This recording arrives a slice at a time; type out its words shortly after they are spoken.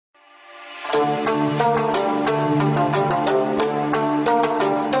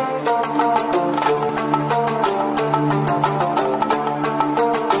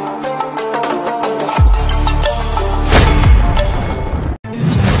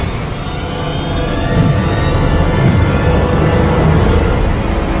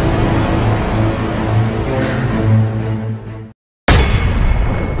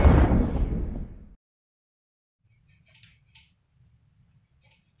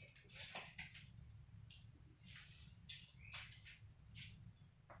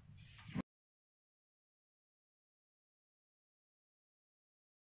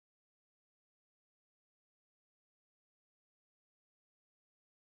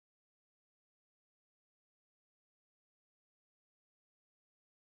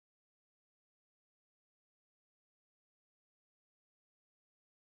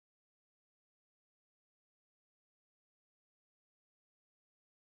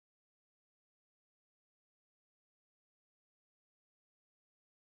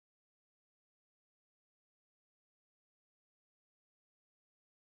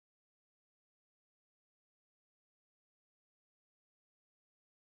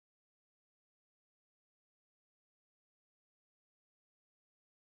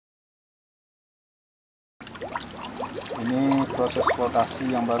Ini proses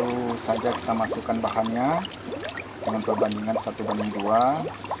flotasi yang baru saja kita masukkan bahannya dengan perbandingan 1:2,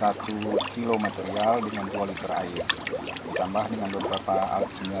 1 kilo material dengan 2 liter air, ditambah dengan beberapa alat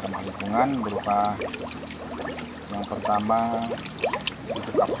kimia ramah lingkungan berupa yang pertama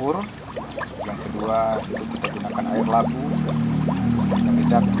itu kapur, yang kedua itu kita gunakan air labu, yang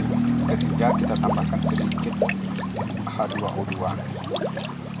ketiga kita tambahkan sedikit H2O2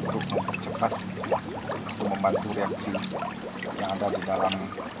 untuk mempercepat atau membantu reaksi yang ada di dalam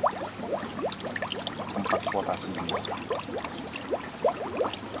tempat flotasi ini.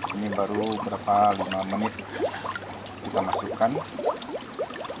 Ini baru berapa 5 menit kita masukkan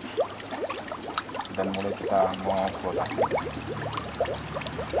dan mulai kita mau flotasi.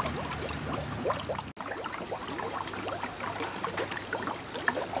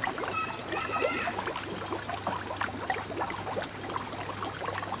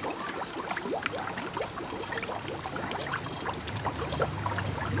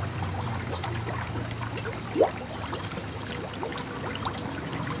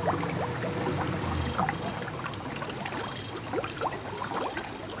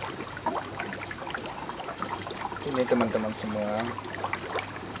 Ini teman-teman semua,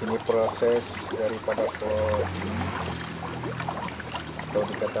 ini proses daripada atau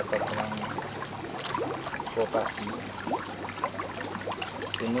dikatakan plotasi.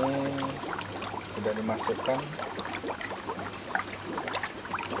 Ini sudah dimasukkan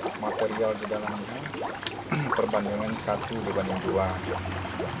material di dalamnya perbandingan 1:2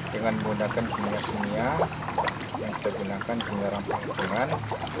 dengan menggunakan kimia-kimia yang kita gunakan, kimia ramah lingkungan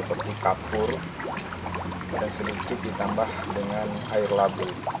seperti kapur, dan sedikit ditambah dengan air labu,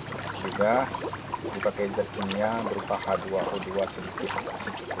 juga dipakai zat kimia berupa H2O2 sedikit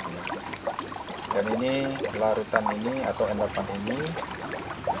secukupnya. Dan ini larutan ini atau endapan ini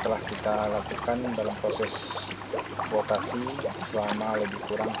setelah kita lakukan dalam proses flotasi selama lebih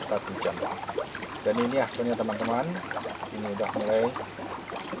kurang 1 jam. Dan ini hasilnya teman-teman, ini udah mulai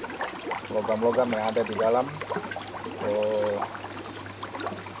logam-logam yang ada di dalam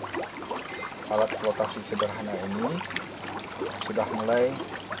alat flotasi sederhana ini sudah mulai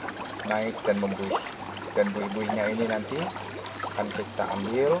naik dan membuih, dan buih-buihnya ini nanti akan kita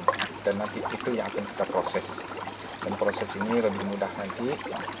ambil dan nanti itu yang akan kita proses, dan proses ini lebih mudah nanti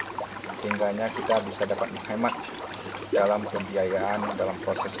sehingganya kita bisa dapat menghemat dalam pembiayaan dalam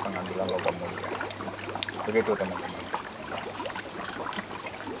proses pengambilan logam mulia. Begitu teman-teman.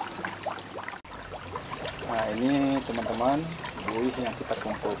 Nah, ini teman-teman buih yang kita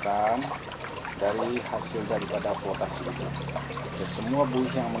kumpulkan dari hasil daripada flotasi itu. Ya, semua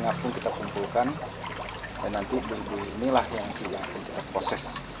buih yang mengapung kita kumpulkan, dan nanti buih-buih inilah yang akan kita proses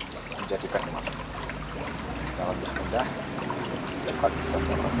menjadikan emas. Kalau lebih mudah dapat kita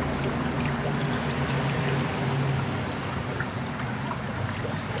mendapatkan hasil.